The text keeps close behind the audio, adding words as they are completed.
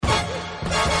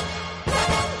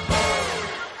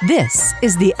This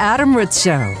is the Adam Ritz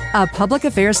Show, a public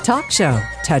affairs talk show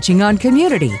touching on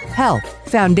community, health,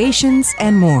 foundations,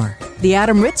 and more. The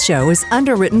Adam Ritz Show is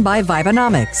underwritten by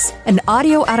Vibenomics, an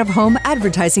audio out-of-home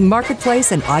advertising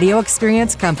marketplace and audio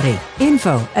experience company.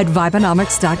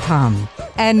 Info@Vibenomics.com.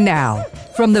 And now,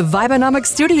 from the Vibenomics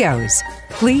studios,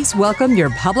 please welcome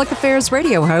your public affairs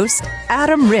radio host,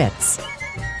 Adam Ritz.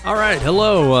 All right,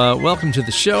 hello. Welcome to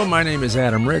the show. My name is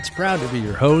Adam Ritz, proud to be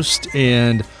your host,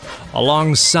 and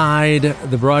alongside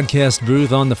the broadcast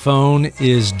booth on the phone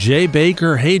is Jay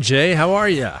Baker. Hey, Jay, how are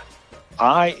you?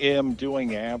 I am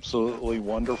doing absolutely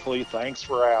wonderfully. Thanks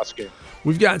for asking.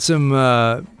 We've got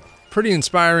some pretty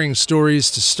inspiring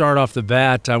stories to start off the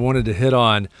bat. I wanted to hit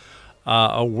on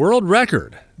a world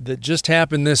record that just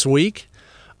happened this week.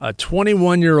 A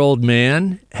 21-year-old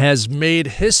man has made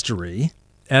history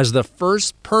as the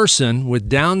first person with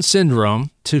Down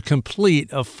syndrome to complete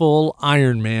a full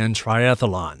Ironman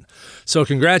triathlon. So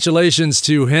congratulations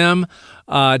to him.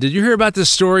 Did you hear about this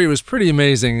story? It was pretty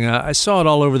amazing. I saw it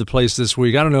all over the place this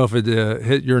week. I don't know if it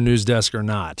hit your news desk or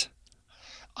not.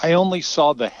 I only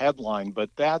saw the headline, but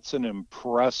that's an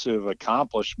impressive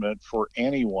accomplishment for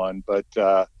anyone. But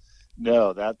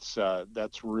no, that's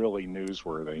really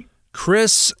newsworthy.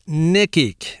 Nik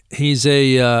Nikic. He's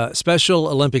a Special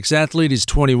Olympics athlete. He's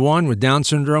 21 with Down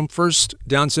syndrome. First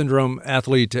Down syndrome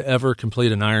athlete to ever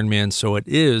complete an Ironman. So it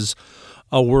is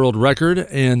a world record,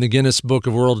 and the Guinness Book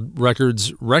of World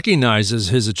Records recognizes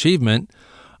his achievement.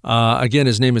 Again,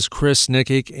 his name is Nik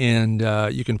Nikic, and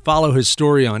you can follow his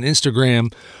story on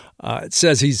Instagram. It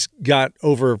says he's got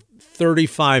over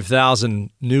 35,000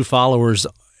 new followers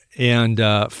and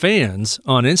fans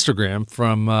on Instagram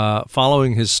from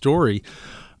following his story.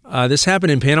 This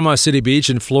happened in Panama City Beach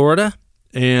in Florida,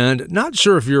 and not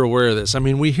sure if you're aware of this. I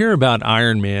mean, we hear about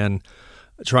Ironman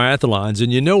triathlons,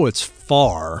 and you know it's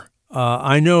far.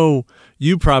 I know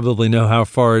you probably know how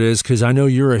far it is because I know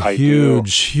you're a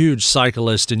huge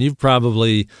cyclist, and you've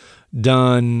probably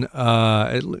done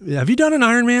have you done an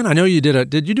Ironman? I know you did.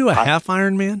 Did you do a half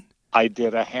Ironman? I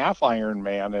did a half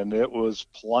Ironman, and it was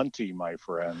plenty, my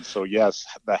friend. So yes,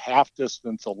 the half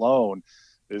distance alone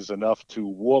is enough to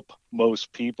whoop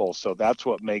most people. So that's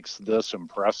what makes this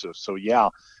impressive. So yeah,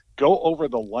 go over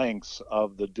the lengths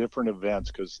of the different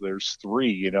events because there's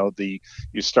three.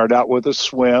 You start out with a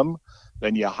swim,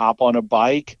 then you hop on a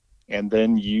bike, and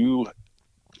then you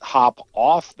hop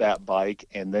off that bike,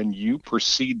 and then you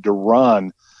proceed to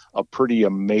run a pretty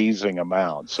amazing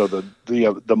amount. So the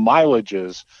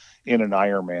mileages in an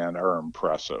Ironman are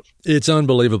impressive. It's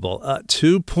unbelievable.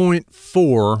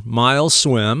 2.4 mile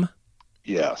swim.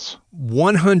 Yes.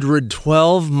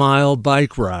 112-mile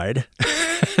bike ride.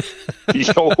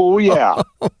 Oh, yeah.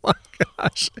 Oh, my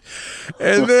gosh.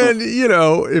 And then,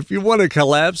 if you want to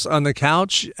collapse on the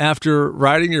couch after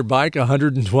riding your bike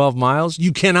 112 miles,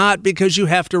 you cannot because you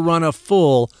have to run a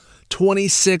full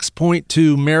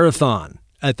 26.2 marathon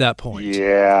at that point.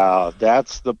 Yeah,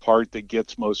 that's the part that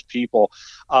gets most people.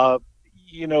 The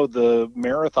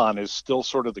marathon is still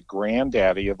sort of the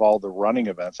granddaddy of all the running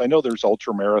events. I know there's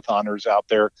ultra marathoners out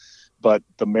there, but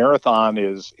the marathon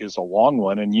is a long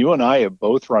one. And you and I have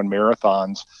both run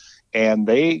marathons, and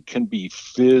they can be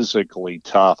physically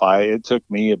tough. It took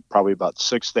me probably about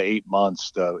 6 to 8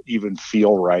 months to even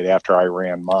feel right after I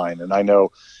ran mine. And I know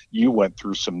you went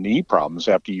through some knee problems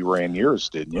after you ran yours,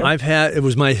 didn't you? It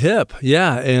was my hip.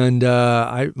 Yeah. And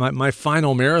my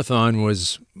final marathon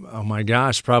was, oh my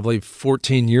gosh, probably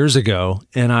 14 years ago.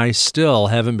 And I still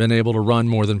haven't been able to run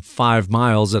more than 5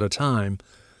 miles at a time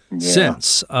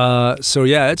since. So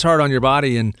yeah, it's hard on your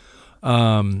body. And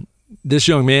this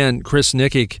young man, Nik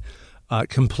Nikic,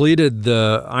 completed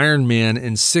the Ironman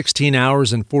in 16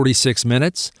 hours and 46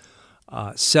 minutes.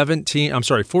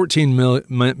 14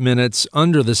 minutes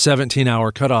under the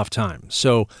 17-hour cutoff time.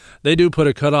 So they do put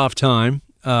a cutoff time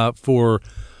for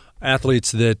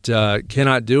athletes that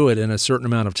cannot do it in a certain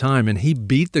amount of time, and he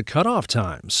beat the cutoff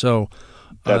time. So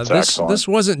this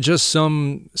wasn't just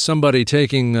somebody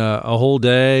taking a whole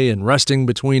day and resting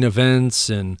between events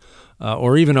and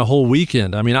or even a whole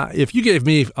weekend. I mean, if you gave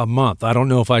me a month, I don't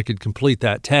know if I could complete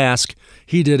that task.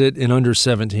 He did it in under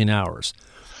 17 hours.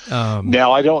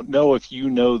 Now, I don't know if you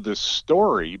know the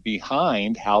story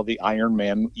behind how the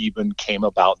Ironman even came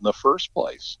about in the first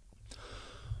place.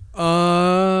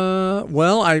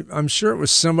 Well, I'm sure it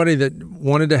was somebody that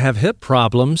wanted to have hip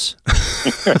problems.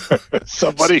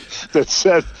 Somebody that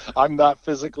said, I'm not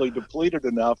physically depleted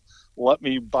enough. Let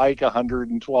me bike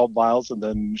 112 miles and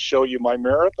then show you my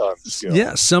marathon skills.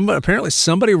 Yeah, apparently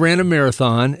somebody ran a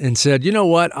marathon and said, you know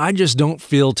what, I just don't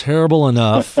feel terrible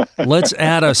enough. Let's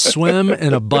add a swim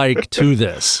and a bike to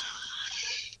this.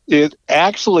 It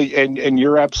actually, and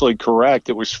you're absolutely correct.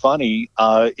 It was funny.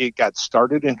 It got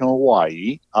started in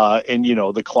Hawaii, and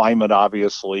the climate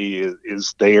obviously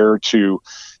is there to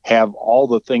have all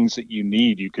the things that you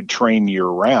need. You could train year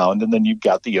round, and then you've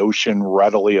got the ocean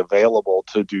readily available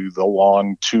to do the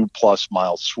long 2+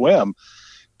 mile swim.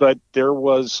 But there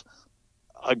was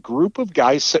a group of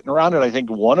guys sitting around, and I think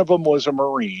one of them was a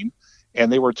Marine,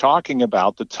 and they were talking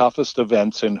about the toughest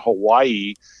events in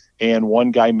Hawaii. And one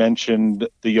guy mentioned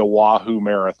the Oahu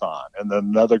Marathon, and then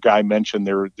another guy mentioned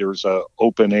there's a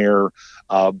open air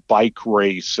bike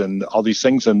race and all these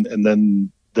things. And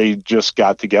then they just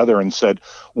got together and said,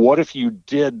 what if you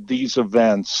did these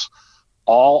events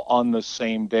all on the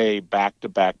same day, back to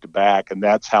back to back? And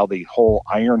that's how the whole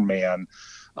Ironman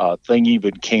thing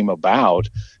even came about.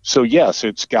 So yes,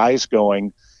 it's guys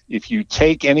going, if you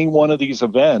take any one of these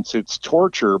events, it's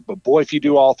torture. But boy, if you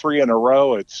do all three in a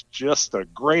row, it's just a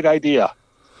great idea.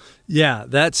 Yeah,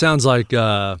 that sounds like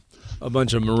a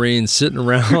bunch of Marines sitting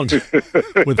around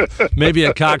with maybe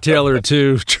a cocktail or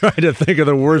two, trying to think of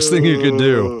the worst thing you could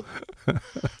do.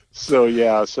 So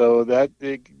that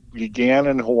it began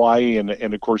in Hawaii, and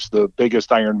of course the biggest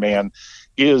Ironman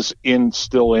is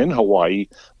still in Hawaii.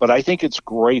 But I think it's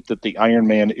great that the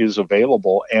Ironman is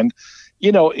available. And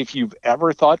if you've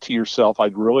ever thought to yourself,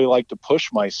 I'd really like to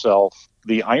push myself,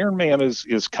 the Ironman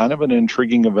is kind of an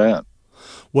intriguing event.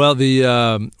 Well,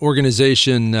 the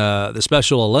organization, the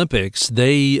Special Olympics,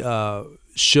 they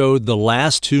showed the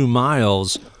last 2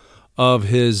 miles of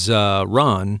his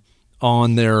run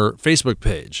on their Facebook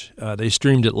page. They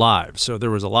streamed it live. So there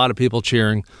was a lot of people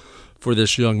cheering for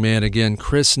this young man. Again, Nik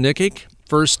Nikic,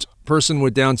 first person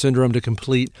with Down syndrome to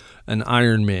complete an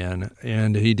Ironman,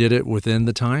 and he did it within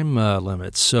the time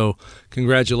limits. So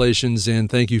congratulations, and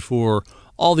thank you for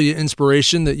all the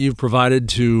inspiration that you've provided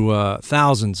to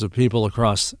thousands of people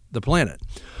across the planet.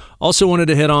 Also wanted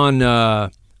to hit on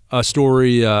a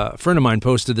story. A friend of mine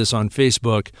posted this on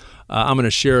Facebook. I'm going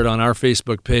to share it on our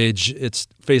Facebook page. It's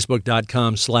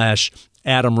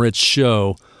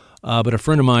facebook.com/AdamRichShow. But a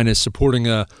friend of mine is supporting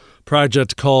a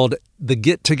project called the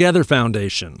Get Together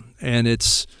Foundation. And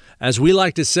it's, as we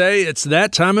like to say, it's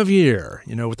that time of year.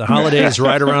 With the holidays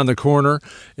right around the corner,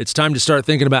 it's time to start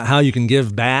thinking about how you can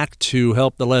give back to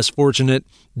help the less fortunate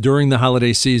during the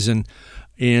holiday season.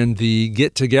 And the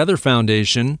Get Together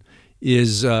Foundation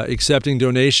is accepting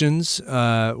donations,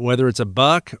 whether it's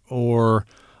 $1 or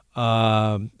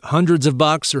hundreds of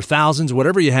bucks or thousands,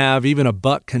 whatever you have. Even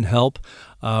 $1 can help.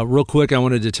 Real quick, I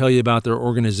wanted to tell you about their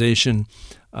organization.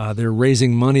 They're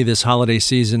raising money this holiday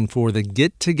season for the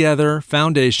Get Together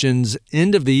Foundation's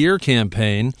End of the Year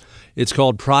campaign. It's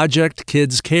called Project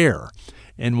Kids Care,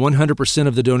 and 100%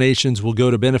 of the donations will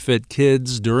go to benefit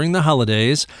kids during the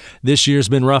holidays. This year's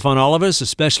been rough on all of us,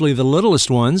 especially the littlest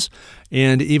ones,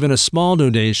 and even a small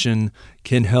donation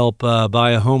can help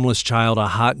buy a homeless child a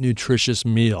hot, nutritious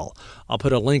meal. I'll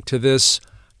put a link to this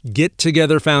Get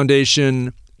Together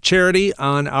Foundation charity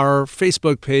on our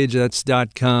Facebook page. That's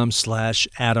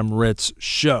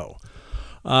 .com/AdamRitzShow.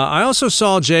 I also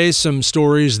saw, Jay, some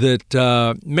stories that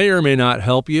may or may not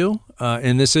help you.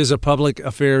 And this is a public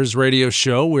affairs radio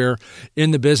show. We're in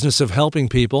the business of helping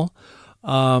people.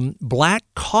 Black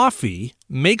coffee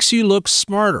makes you look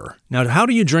smarter. Now, how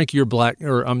do you drink your not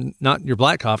your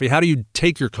black coffee? How do you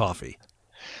take your coffee?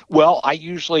 Well, I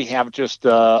usually have just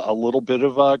a little bit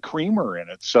of creamer in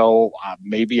it, so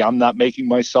maybe I'm not making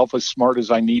myself as smart as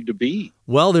I need to be.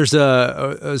 Well, there's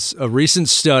a recent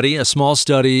study, a small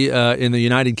study in the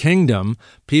United Kingdom.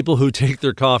 People who take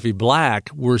their coffee black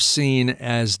were seen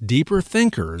as deeper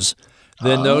thinkers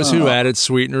than those who added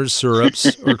sweeteners, syrups,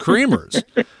 or creamers.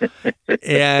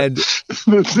 And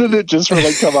didn't it just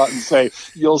really come out and say,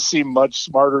 you'll seem much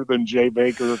smarter than Jay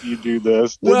Baker if you do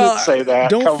this? Didn't it say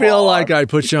that? Don't feel like I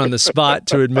put you on the spot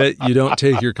to admit you don't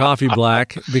take your coffee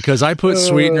black, because I put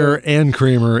sweetener and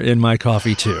creamer in my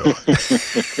coffee too.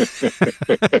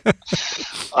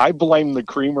 I blame the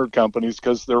creamer companies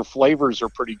because their flavors are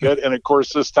pretty good. And of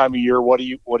course, this time of year, what do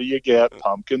you get?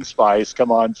 Pumpkin spice.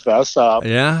 Come on, fess up.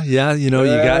 Yeah. You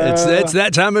got it's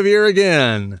that time of year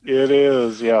again. It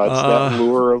is. Yeah, it's that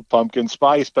lure of pumpkin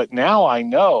spice. But now I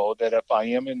know that if I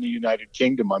am in the United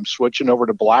Kingdom, I'm switching over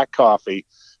to black coffee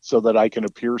so that I can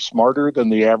appear smarter than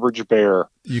the average bear.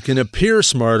 You can appear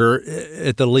smarter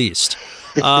at the least.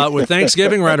 With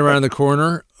Thanksgiving right around the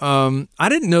corner, I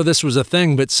didn't know this was a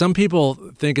thing, but some people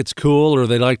think it's cool, or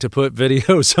they like to put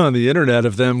videos on the internet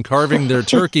of them carving their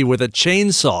turkey with a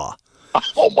chainsaw.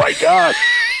 Oh my God.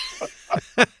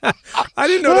 I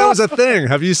didn't know that was a thing.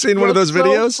 Have you seen one of those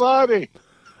videos? So funny.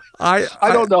 I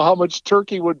don't know how much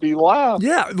turkey would be left.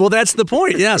 Yeah, well, that's the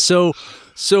point. Yeah, so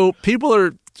people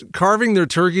are carving their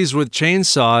turkeys with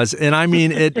chainsaws, and I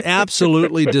mean, it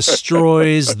absolutely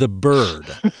destroys the bird.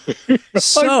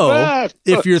 So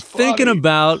if you're thinking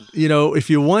about, if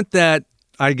you want that,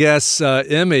 I guess,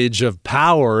 image of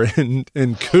power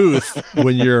and couth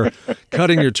when you're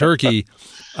cutting your turkey,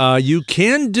 you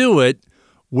can do it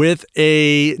with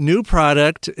a new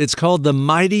product. It's called the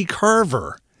Mighty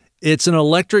Carver. It's an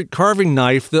electric carving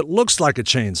knife that looks like a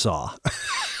chainsaw.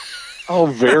 Oh,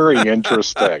 very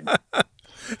interesting.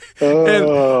 And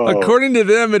according to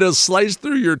them, it'll slice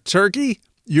through your turkey,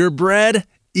 your bread,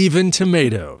 even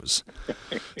tomatoes.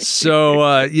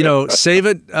 So, save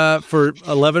it for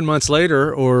 11 months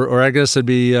later, or I guess it'd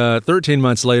be 13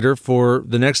 months later for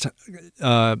the next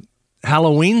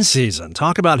Halloween season.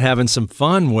 Talk about having some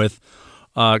fun with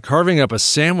carving up a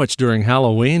sandwich during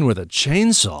Halloween with a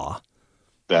chainsaw.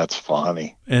 That's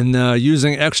funny. And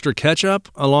using extra ketchup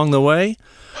along the way.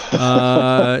 You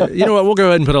know what? We'll go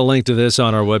ahead and put a link to this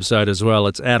on our website as well.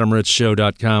 It's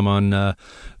adamritzshow.com on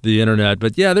the internet.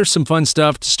 But yeah, there's some fun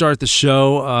stuff to start the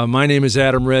show. My name is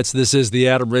Adam Ritz. This is the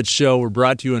Adam Ritz Show. We're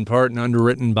brought to you in part and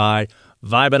underwritten by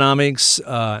Vibenomics,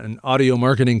 an audio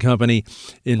marketing company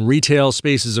in retail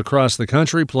spaces across the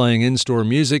country, playing in-store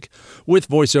music with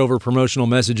voiceover, promotional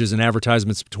messages, and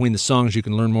advertisements between the songs. You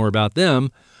can learn more about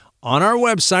them on our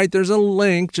website. There's a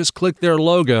link. Just click their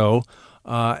logo,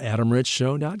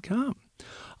 adamritzshow.com.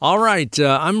 All right.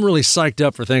 I'm really psyched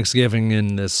up for Thanksgiving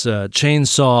in this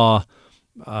chainsaw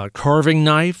carving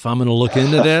knife. I'm going to look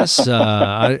into this.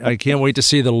 I can't wait to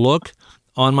see the look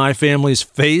on my family's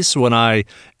face when I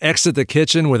exit the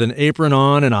kitchen with an apron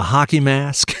on and a hockey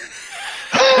mask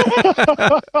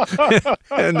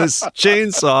and this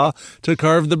chainsaw to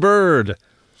carve the bird.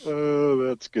 Oh,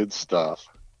 that's good stuff.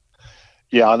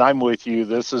 Yeah, and I'm with you.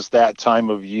 This is that time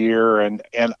of year, and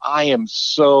I am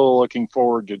so looking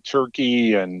forward to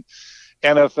turkey and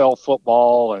NFL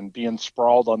football and being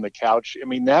sprawled on the couch. I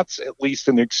mean, that's at least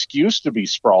an excuse to be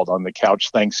sprawled on the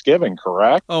couch Thanksgiving,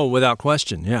 correct? Oh, without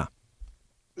question, yeah.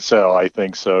 So I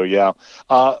think so, yeah.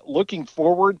 Looking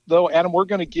forward, though, Adam, we're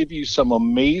going to give you some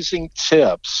amazing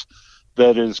tips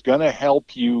that is going to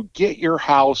help you get your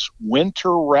house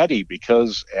winter ready,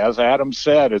 because as Adam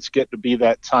said, it's getting to be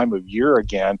that time of year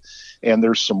again, and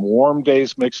there's some warm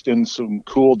days mixed in some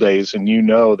cool days, and you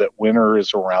know that winter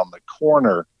is around the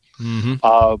corner.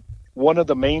 Mm-hmm. One of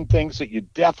the main things that you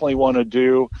definitely want to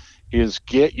do is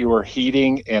get your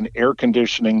heating and air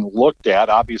conditioning looked at.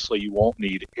 Obviously, you won't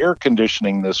need air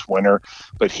conditioning this winter,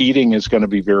 but heating is going to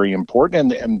be very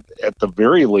important. And at the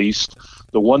very least,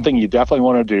 the one thing you definitely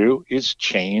want to do is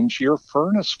change your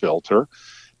furnace filter.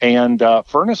 And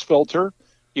furnace filter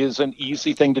is an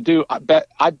easy thing to do. I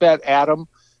bet, Adam,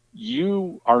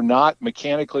 you are not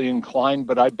mechanically inclined,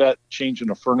 but I bet changing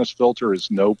a furnace filter is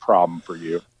no problem for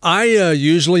you. I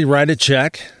usually write a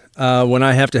check when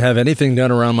I have to have anything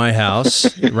done around my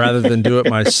house rather than do it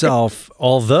myself,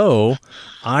 although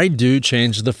I do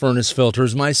change the furnace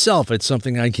filters myself. It's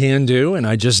something I can do, and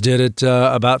I just did it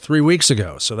about 3 weeks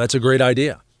ago, so that's a great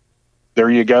idea. There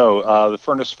you go. The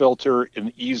furnace filter,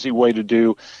 an easy way to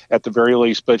do at the very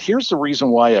least. But here's the reason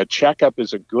why a checkup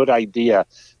is a good idea.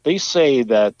 They say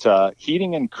that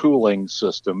heating and cooling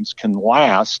systems can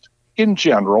last, in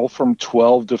general, from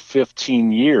 12 to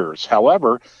 15 years.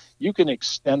 However, you can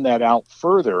extend that out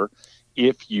further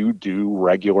if you do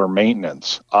regular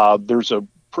maintenance. There's a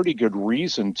pretty good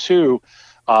reason, too,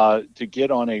 to get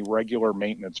on a regular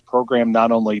maintenance program.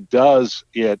 Not only does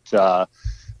it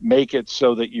make it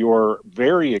so that your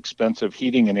very expensive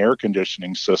heating and air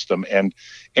conditioning system, and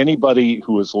anybody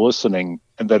who is listening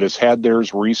and that has had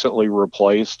theirs recently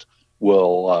replaced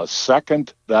will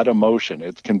second that emotion.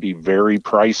 It can be very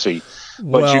pricey,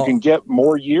 but you can get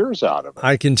more years out of it.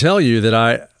 I can tell you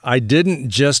that I didn't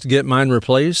just get mine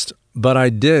replaced, but I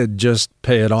did just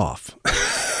pay it off.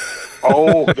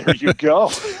 Oh, there you go.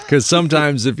 Because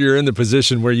sometimes if you're in the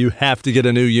position where you have to get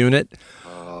a new unit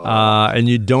and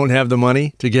you don't have the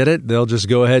money to get it, they'll just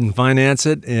go ahead and finance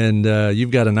it, and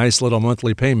you've got a nice little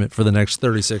monthly payment for the next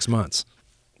 36 months.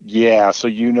 Yeah, so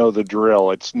you know the drill.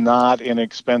 It's not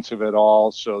inexpensive at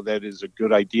all, so that is a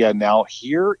good idea. Now,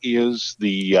 here is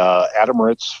the Adam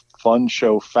Ritz Fun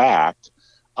Show fact.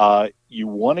 You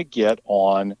want to get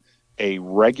on a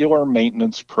regular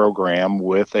maintenance program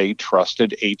with a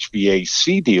trusted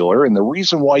HVAC dealer, and the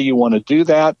reason why you want to do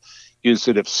that is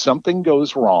that if something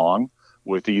goes wrong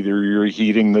with either your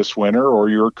heating this winter or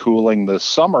your cooling this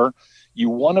summer, you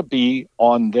want to be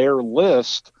on their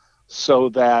list so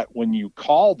that when you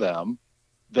call them,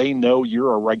 they know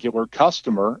you're a regular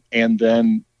customer and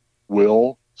then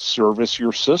will service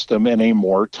your system in a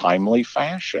more timely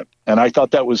fashion. And I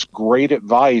thought that was great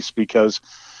advice, because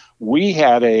We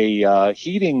had a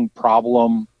heating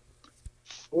problem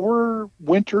 4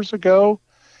 winters ago.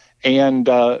 And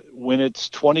when it's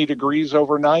 20 degrees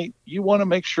overnight, you want to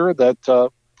make sure that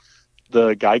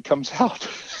the guy comes out.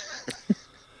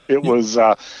 It was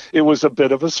a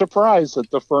bit of a surprise that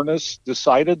the furnace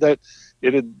decided that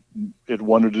it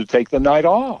wanted to take the night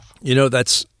off.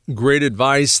 That's great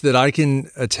advice that I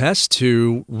can attest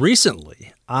to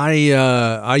recently.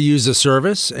 I use a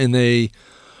service, and they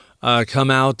come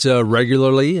out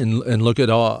regularly and look at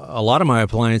a lot of my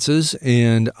appliances,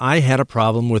 and I had a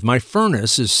problem with my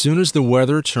furnace as soon as the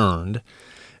weather turned,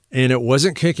 and it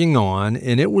wasn't kicking on,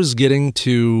 and it was getting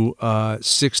to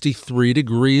 63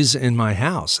 degrees in my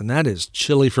house, and that is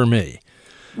chilly for me.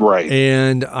 Right.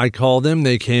 And I called them.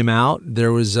 They came out.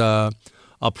 There was a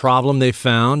problem they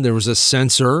found. There was a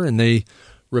sensor, and they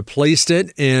replaced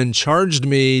it and charged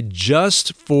me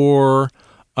just for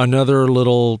another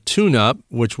little tune-up,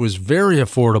 which was very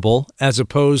affordable, as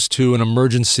opposed to an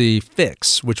emergency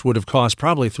fix, which would have cost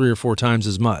probably 3 or 4 times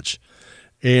as much.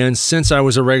 And since I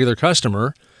was a regular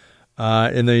customer,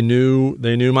 and they knew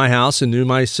my house and knew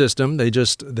my system, they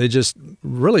just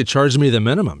really charged me the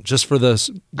minimum just for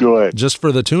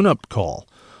the tune-up call.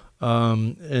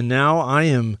 And now I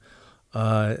am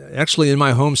actually in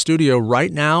my home studio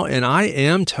right now, and I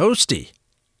am toasty.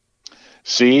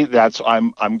 See,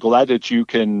 I'm glad that you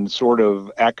can sort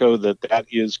of echo that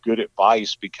is good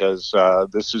advice, because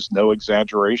this is no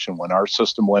exaggeration. When our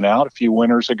system went out a few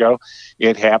winters ago,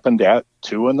 it happened at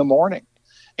 2 a.m.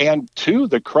 And to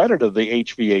the credit of the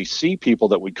HVAC people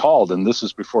that we called, and this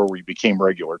is before we became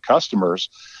regular customers,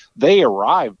 they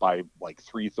arrived by like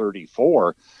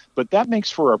 3:34. But that makes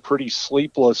for a pretty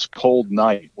sleepless, cold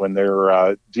night when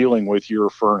they're dealing with your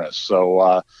furnace.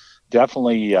 So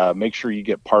definitely make sure you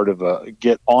get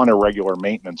on a regular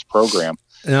maintenance program.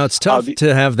 Now, it's tough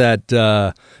to have that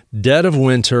dead of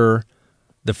winter,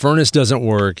 the furnace doesn't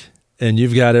work, and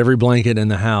you've got every blanket in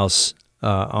the house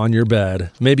on your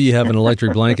bed. Maybe you have an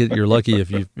electric blanket. You're lucky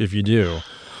if you do.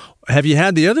 Have you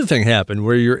had the other thing happen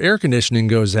where your air conditioning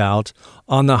goes out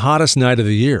on the hottest night of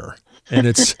the year, and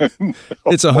it's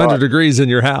 100 degrees in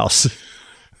your house?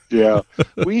 Yeah,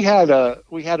 we had a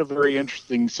very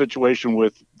interesting situation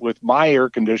with my air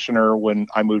conditioner when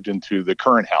I moved into the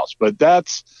current house, but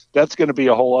that's going to be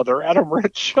a whole other Adam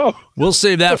Rich show. We'll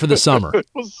save that for the summer.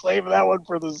 We'll save that one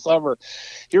for the summer.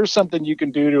 Here's something you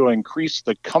can do to increase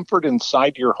the comfort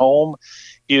inside your home: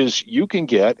 is you can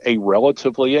get a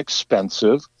relatively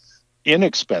inexpensive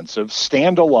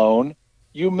standalone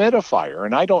humidifier.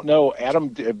 And I don't know, Adam,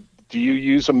 do you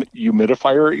use a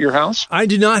humidifier at your house? I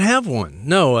do not have one.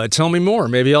 No, tell me more.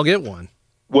 Maybe I'll get one.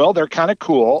 Well, they're kind of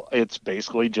cool. It's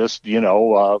basically just,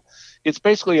 it's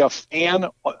basically a fan,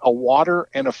 a water,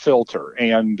 and a filter.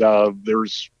 And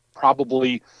there's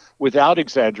probably, without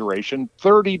exaggeration,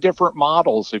 30 different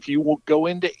models. If you will go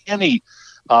into any,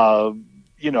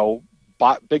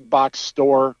 big box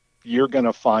store, you're going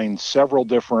to find several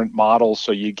different models.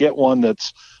 So you get one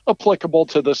that's applicable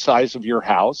to the size of your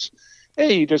house.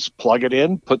 Hey, you just plug it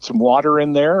in, put some water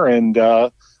in there, and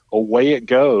away it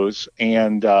goes.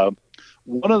 And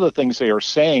one of the things they are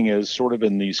saying is, sort of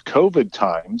in these COVID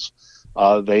times,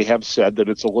 they have said that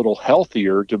it's a little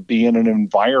healthier to be in an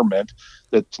environment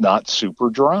that's not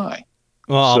super dry.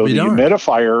 Well, so the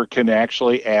humidifier can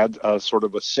actually add a sort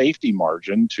of a safety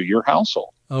margin to your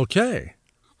household. Okay.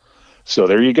 So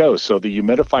there you go. So the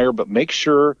humidifier, but make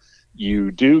sure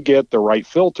you do get the right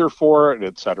filter for it,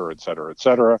 et cetera, et cetera, et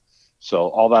cetera. So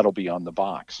all that'll be on the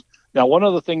box. Now, one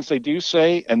of the things they do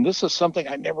say, and this is something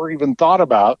I never even thought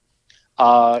about,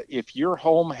 if your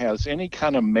home has any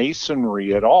kind of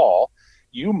masonry at all,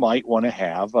 you might want to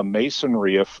have a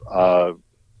masonry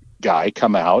guy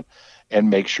come out and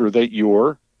make sure that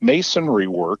your masonry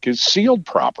work is sealed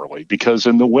properly, because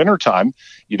in the wintertime,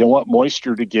 you don't want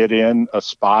moisture to get in a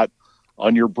spot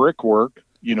on your brickwork,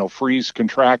 freeze,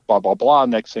 contract, blah, blah, blah.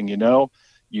 Next thing you know,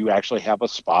 you actually have a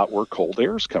spot where cold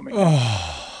air is coming in.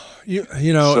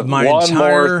 So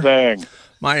more thing.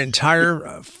 My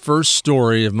entire first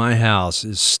story of my house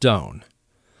is stone.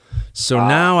 So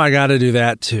now I got to do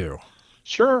that too.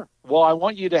 Sure. Well, I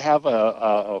want you to have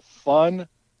a fun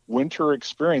winter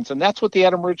experience. And that's what the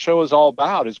Adam Rich Show is all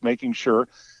about, is making sure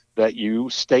that you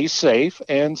stay safe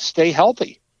and stay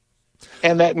healthy.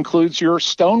 And that includes your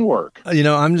stonework.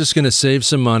 I'm just going to save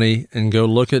some money and go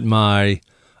look at my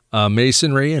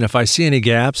masonry. And if I see any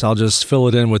gaps, I'll just fill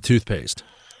it in with toothpaste.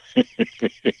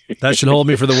 That should hold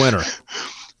me for the winter.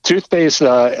 Toothpaste,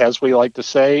 as we like to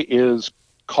say, is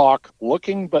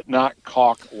caulk-looking, but not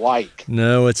caulk-like.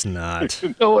 No, it's not.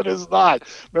 No, it is not.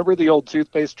 Remember the old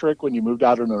toothpaste trick when you moved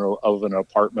out of an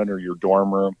apartment or your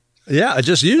dorm room? Yeah, I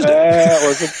just used it.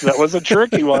 That was a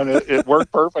tricky one. It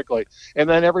worked perfectly. And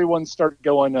then everyone started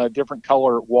going a different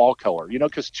color, wall color,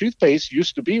 because toothpaste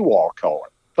used to be wall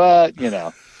color. But,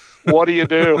 what do you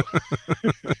do?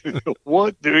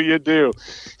 What do you do?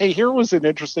 Hey, here was an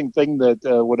interesting thing that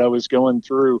when I was going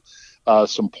through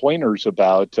some pointers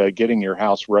about getting your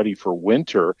house ready for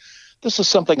winter, this is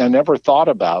something I never thought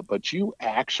about, but you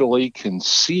actually can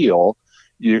seal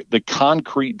the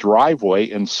concrete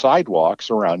driveway and sidewalks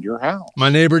around your house. My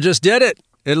neighbor just did it.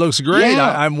 It looks great. Yeah.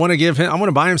 I want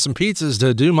to buy him some pizzas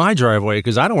to do my driveway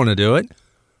because I don't want to do it.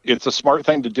 It's a smart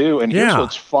thing to do. And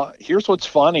here's what's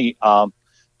funny.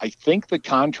 I think the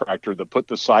contractor that put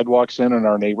the sidewalks in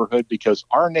our neighborhood, because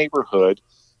our neighborhood,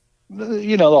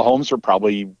 the homes are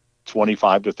probably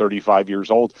 25 to 35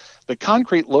 years old. The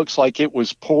concrete looks like it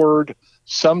was poured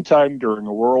sometime during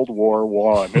World War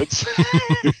I. It's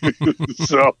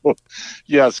so,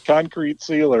 yes, concrete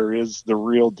sealer is the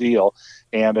real deal.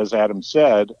 And as Adam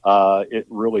said, it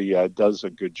really does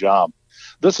a good job.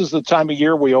 This is the time of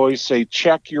year we always say,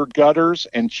 check your gutters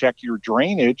and check your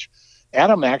drainage.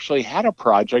 Adam actually had a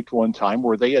project one time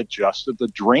where they adjusted the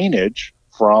drainage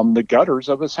from the gutters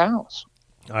of his house.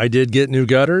 I did get new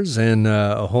gutters and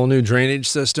a whole new drainage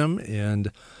system,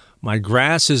 and my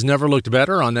grass has never looked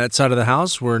better on that side of the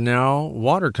house where now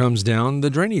water comes down the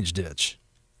drainage ditch.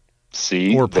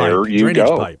 See, or pipe, there you drainage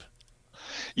go. Pipe.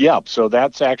 Yeah, so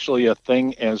that's actually a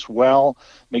thing as well.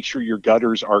 Make sure your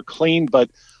gutters are clean, but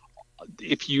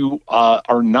if you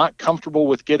are not comfortable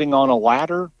with getting on a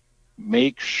ladder,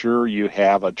 make sure you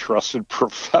have a trusted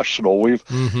professional. We've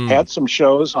had some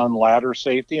shows on ladder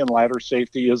safety, and ladder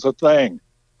safety is a thing.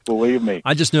 Believe me.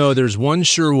 I just know there's one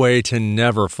sure way to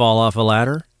never fall off a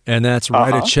ladder, and that's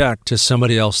write a check to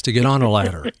somebody else to get on a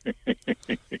ladder.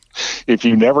 If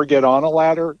you never get on a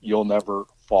ladder, you'll never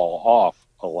fall off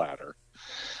a ladder.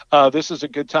 This is a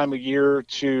good time of year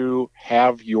to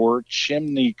have your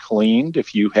chimney cleaned.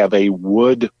 If you have a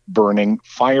wood-burning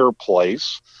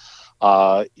fireplace,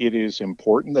 it is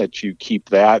important that you keep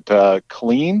that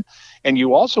clean. And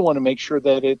you also want to make sure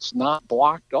that it's not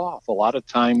blocked off. A lot of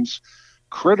times,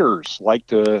 critters like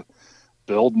to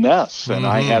build nests. And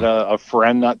I had a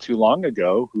friend not too long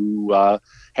ago who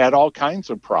had all kinds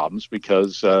of problems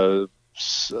because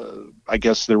I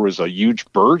guess there was a huge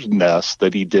bird nest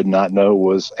that he did not know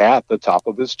was at the top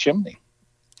of his chimney.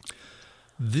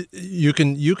 You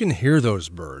can hear those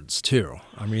birds too.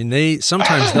 I mean,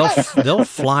 they'll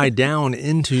fly down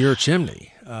into your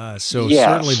chimney. So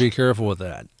certainly be careful with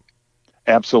that.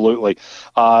 Absolutely.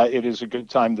 It is a good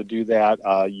time to do that.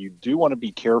 You do want to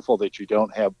be careful that you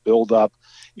don't have buildup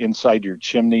inside your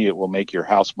chimney. It will make your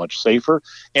house much safer.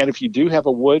 And if you do have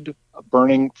a wood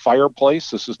burning fireplace,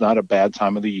 this is not a bad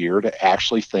time of the year to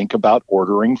actually think about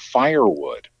ordering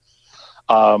firewood.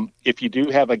 If you do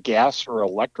have a gas or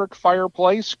electric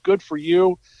fireplace, good for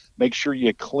you. Make sure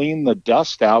you clean the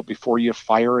dust out before you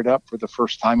fire it up for the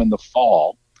first time in the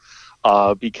fall,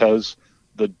 because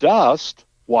the dust,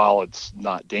 while it's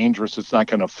not dangerous, it's not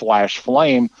going to flash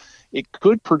flame, it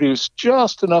could produce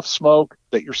just enough smoke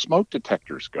that your smoke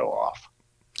detectors go off.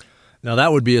 Now,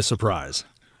 that would be a surprise.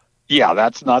 Yeah,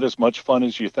 that's not as much fun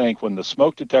as you think. When the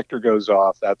smoke detector goes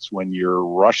off, that's when you're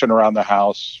rushing around the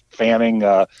house, fanning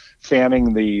the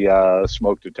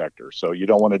smoke detector. So you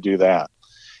don't want to do that.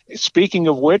 Speaking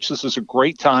of which, this is a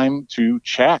great time to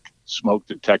check smoke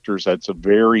detectors. That's a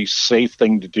very safe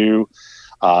thing to do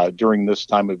during this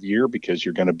time of year because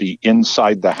you're going to be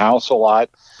inside the house a lot.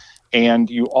 And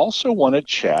you also want to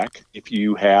check if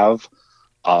you have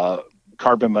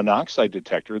carbon monoxide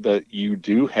detector, that you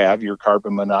do have your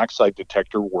carbon monoxide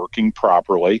detector working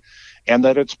properly and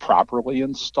that it's properly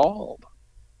installed.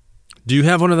 Do you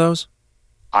have one of those?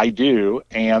 I do,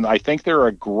 and I think they're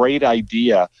a great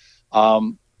idea.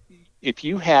 If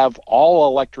you have all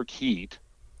electric heat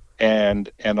and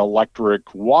an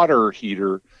electric water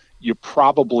heater, you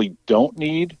probably don't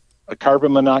need a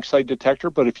carbon monoxide detector,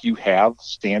 but if you have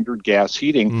standard gas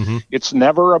heating, it's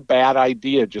never a bad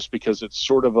idea just because it's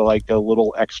sort of like a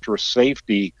little extra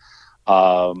safety,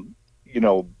 sort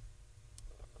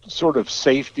of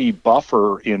safety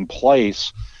buffer in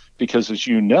place. Because as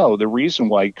you know, the reason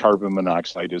why carbon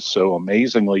monoxide is so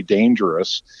amazingly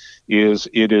dangerous is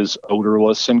it is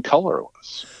odorless and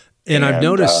colorless. And I've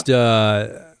noticed,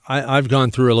 I've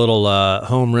gone through a little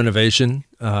home renovation,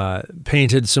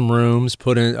 painted some rooms,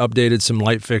 updated some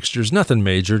light fixtures, nothing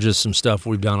major, just some stuff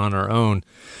we've done on our own.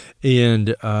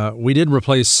 And we did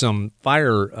replace some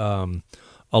fire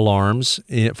alarms,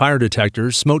 fire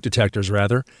detectors, smoke detectors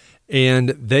rather, and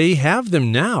they have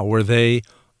them now where they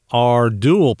are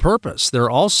dual purpose. They're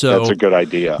also... That's a good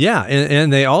idea. Yeah,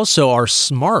 and they also are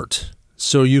smart.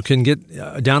 so you can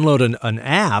download an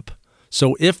app.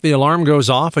 So if the alarm goes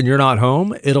off and you're not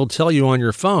home, it'll tell you on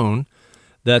your phone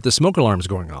that the smoke alarm is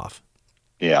going off.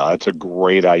 Yeah, that's a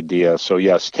great idea. So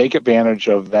yes, take advantage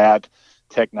of that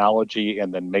technology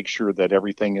and then make sure that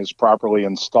everything is properly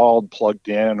installed, plugged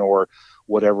in, or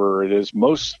whatever it is.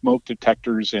 Most smoke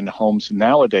detectors in homes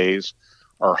nowadays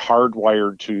are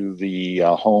hardwired to the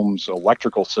home's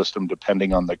electrical system,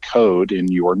 depending on the code in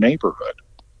your neighborhood.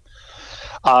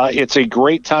 It's a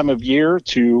great time of year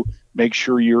to make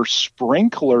sure your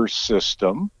sprinkler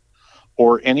system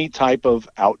or any type of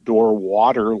outdoor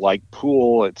water like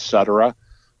pool, etc.,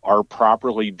 are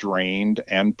properly drained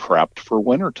and prepped for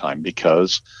wintertime,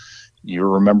 because you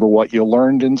remember what you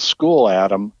learned in school,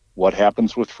 Adam. What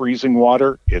happens with freezing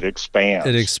water? It expands.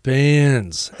 It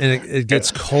expands, and it gets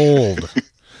cold.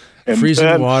 And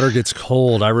freezing water gets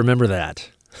cold. I remember that.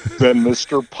 Then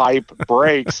Mr. Pipe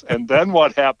breaks, and then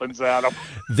what happens, Adam?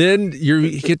 Then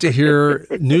you get to hear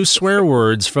new swear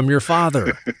words from your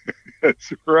father.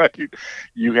 That's right.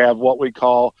 You have what we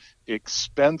call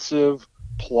expensive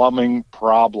plumbing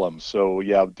problems. So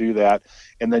yeah, do that.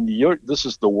 And then this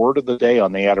is the word of the day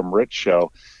on the Adam Ritz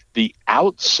Show. The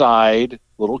outside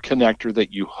little connector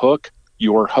that you hook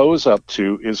your hose up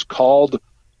to is called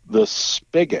the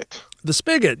spigot. The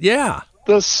spigot, yeah.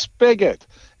 The spigot.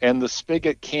 And the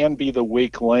spigot can be the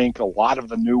weak link. A lot of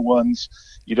the new ones,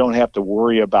 you don't have to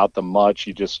worry about them much.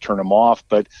 You just turn them off.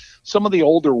 But some of the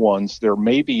older ones, there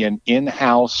may be an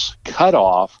in-house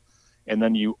cutoff, and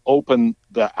then you open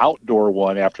the outdoor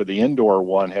one after the indoor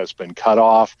one has been cut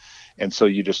off. And so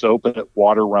you just open it,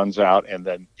 water runs out, and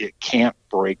then it can't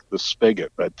break the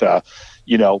spigot. But,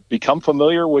 become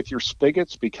familiar with your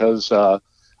spigots, because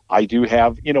I do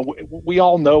have, we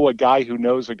all know a guy who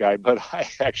knows a guy, but I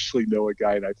actually know a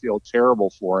guy and I feel terrible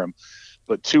for him.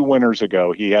 But 2 winters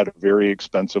ago, he had a very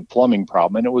expensive plumbing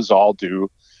problem, and it was all due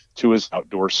to his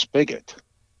outdoor spigot.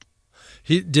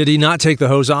 Did he not take the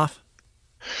hose off?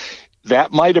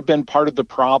 That might have been part of the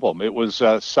problem. It was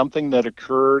something that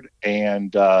occurred,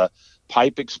 and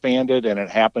pipe expanded, and it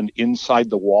happened inside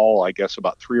the wall, I guess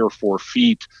about 3 or 4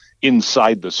 feet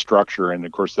inside the structure. And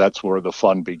of course, that's where the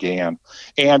fun began.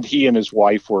 And he and his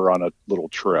wife were on a little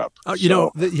trip.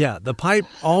 The pipe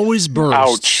always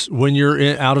bursts when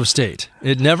you're out of state.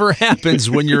 It never happens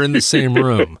when you're in the same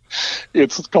room.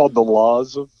 It's called the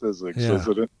laws of physics,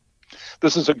 isn't it?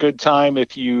 This is a good time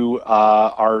if you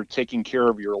are taking care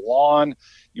of your lawn.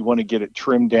 You want to get it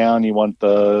trimmed down. You want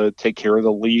to take care of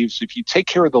the leaves. If you take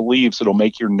care of the leaves, it'll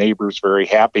make your neighbors very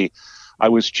happy. I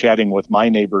was chatting with my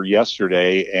neighbor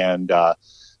yesterday, and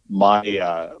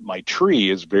my tree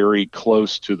is very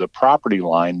close to the property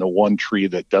line, the one tree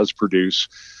that does produce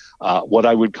what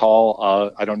I would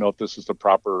call, I don't know if this is the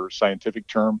proper scientific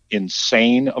term,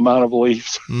 insane amount of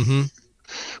leaves. Mm-hmm.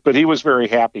 But he was very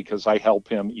happy because I help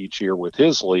him each year with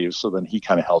his leaves, so then he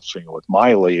kind of helps me with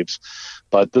my leaves.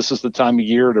 But this is the time of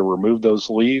year to remove those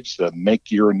leaves, to make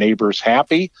your neighbors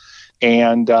happy.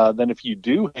 And then if you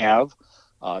do have,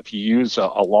 if you use a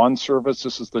lawn service,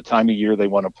 this is the time of year they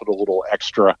want to put a little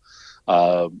extra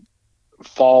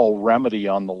fall remedy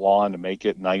on the lawn to make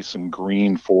it nice and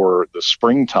green for the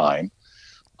springtime.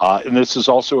 And this is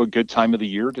also a good time of the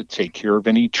year to take care of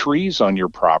any trees on your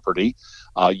property.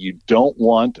 You don't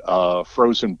want a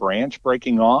frozen branch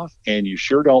breaking off, and you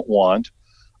sure don't want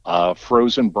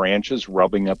frozen branches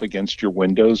rubbing up against your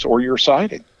windows or your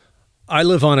siding. I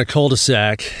live on a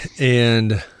cul-de-sac,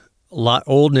 and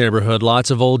old neighborhood,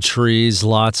 lots of old trees,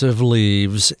 lots of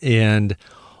leaves, and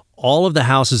all of the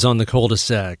houses on the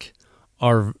cul-de-sac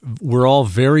we're all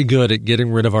very good at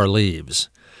getting rid of our leaves.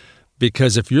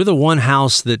 Because if you're the one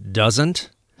house that doesn't,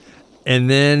 and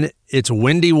then it's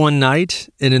windy one night,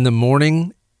 and in the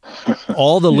morning,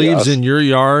 all the leaves in your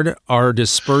yard are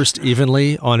dispersed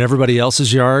evenly on everybody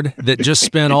else's yard that just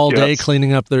spent all day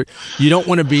cleaning up you don't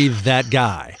want to be that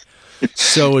guy.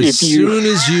 So as soon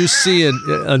as you see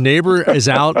a neighbor is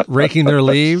out raking their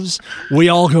leaves, we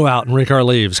all go out and rake our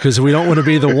leaves, because we don't want to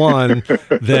be the one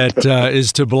that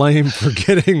is to blame for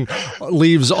getting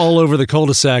leaves all over the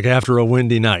cul-de-sac after a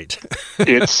windy night.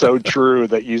 It's so true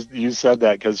that you said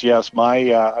that, because yes,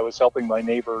 I was helping my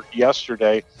neighbor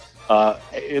yesterday.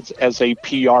 It's as a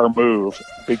PR move,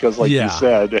 because like you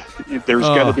said, there's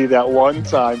going to be that one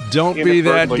time. Don't be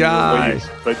that guy.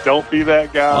 But don't be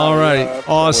that guy. All right.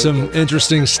 Awesome.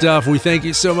 Interesting stuff. We thank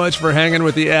you so much for hanging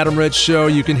with the Adam Ritz Show.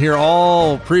 You can hear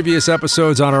all previous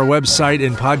episodes on our website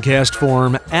in podcast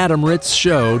form,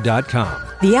 adamritzshow.com.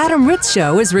 The Adam Ritz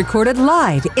Show is recorded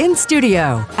live in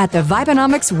studio at the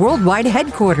Vibenomics Worldwide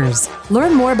Headquarters.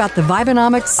 Learn more about the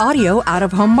Vibenomics Audio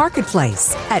Out-of-Home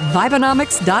Marketplace at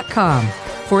Vibenomics.com.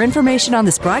 For information on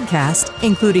this broadcast,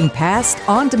 including past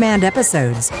on-demand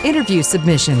episodes, interview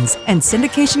submissions, and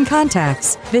syndication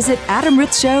contacts, visit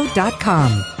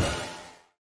adamritzshow.com.